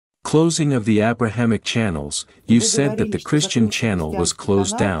closing of the Abrahamic channels, you said that the Christian channel was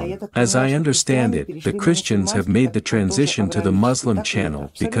closed down. As I understand it, the Christians have made the transition to the Muslim channel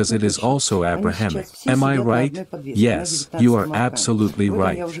because it is also Abrahamic. Am I right? Yes, you are absolutely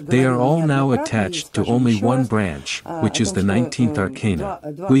right. They are all now attached to only one branch, which is the 19th Arcana.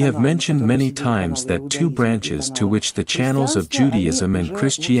 We have mentioned many times that two branches to which the channels of Judaism and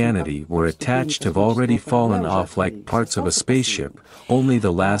Christianity were attached have already fallen off like parts of a spaceship, only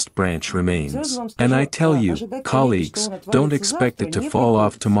the last branch remains. And I tell you, colleagues, don't expect it to fall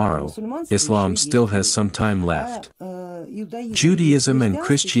off tomorrow. Islam still has some time left. Judaism and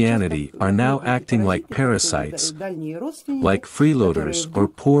Christianity are now acting like parasites, like freeloaders or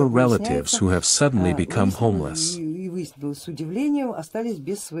poor relatives who have suddenly become homeless.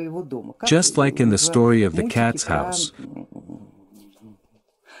 Just like in the story of the cat's house,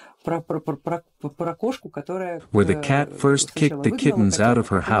 where the cat first kicked the kittens out of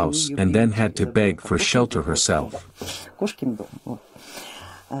her house and then had to beg for shelter herself.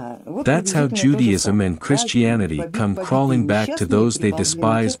 That's how Judaism and Christianity come crawling back to those they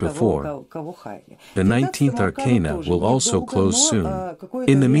despised before. The 19th Arcana will also close soon.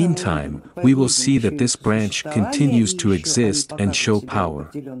 In the meantime, we will see that this branch continues to exist and show power.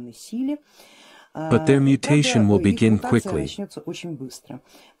 But their mutation will begin quickly.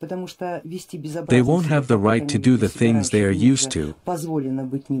 They won't have the right to do the things they are used to.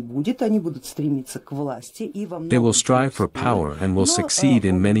 They will strive for power and will succeed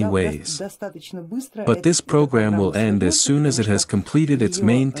in many ways. But this program will end as soon as it has completed its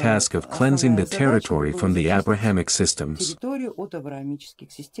main task of cleansing the territory from the Abrahamic systems.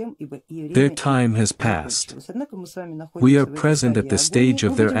 Their time has passed. We are present at the stage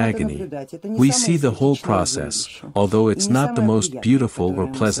of their agony. We see the whole process, although it's not the most beautiful or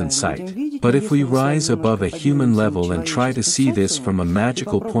pleasant sight. But if we rise above a human level and try to see this from a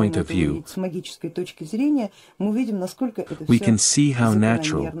magical point of view, we can see how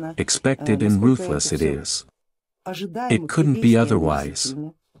natural, expected and ruthless it is. It couldn't be otherwise.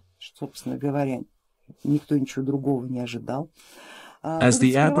 As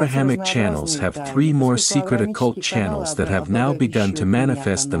the Abrahamic channels have three more secret occult channels that have now begun to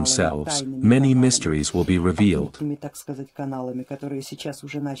manifest themselves, many mysteries will be revealed. In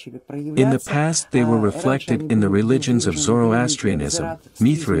the past they were reflected in the religions of Zoroastrianism,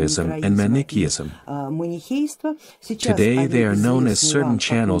 Mithraism and Manichaeism. Today they are known as certain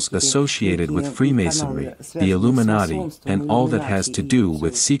channels associated with Freemasonry, the Illuminati, and all that has to do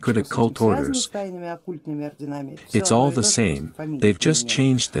with secret occult orders. It's all the same. They've just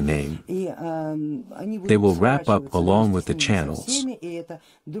changed the name. They will wrap up along with the channels.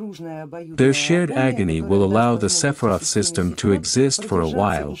 Their shared agony will allow the Sephiroth system to exist for a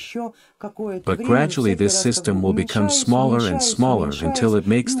while, but gradually this system will become smaller and smaller until it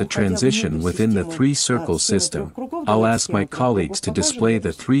makes the transition within the three-circle system. I'll ask my colleagues to display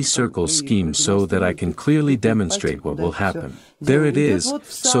the three-circle scheme so that I can clearly demonstrate what will happen. There it is,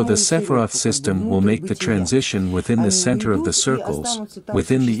 so the Sephiroth system will make the transition within the center of the circles,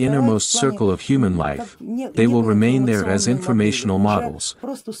 within the innermost circle of human life. They will remain there as informational models,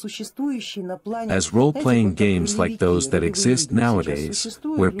 as role-playing games like those that exist nowadays,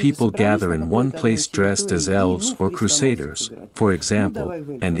 where people gather in one place dressed as elves or crusaders, for example,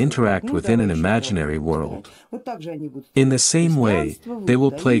 and interact within an imaginary world. In the same way, they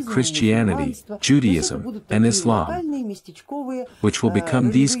will play Christianity, Judaism, and Islam, which will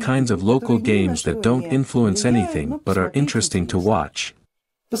become these kinds of local games that don't influence anything but are interesting to watch.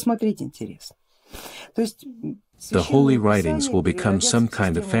 The holy writings will become some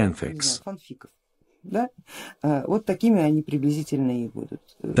kind of fanfics.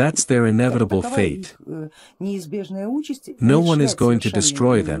 That's their inevitable fate. No one is going to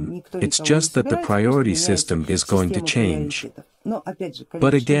destroy them, it's just that the priority system is going to change.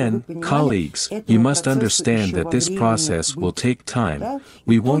 But again, colleagues, you must understand that this process will take time.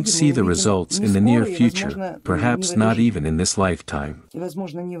 We won't see the results in the near future, perhaps not even in this lifetime.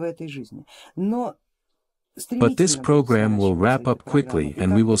 But this program will wrap up quickly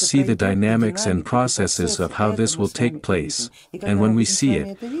and we will see the dynamics and processes of how this will take place, and when we see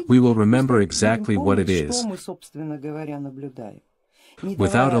it, we will remember exactly what it is,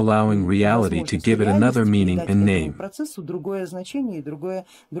 without allowing reality to give it another meaning and name.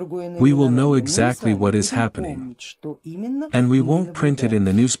 We will know exactly what is happening. And we won't print it in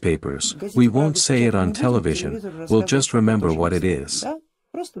the newspapers, we won't say it on television, we'll just remember what it is.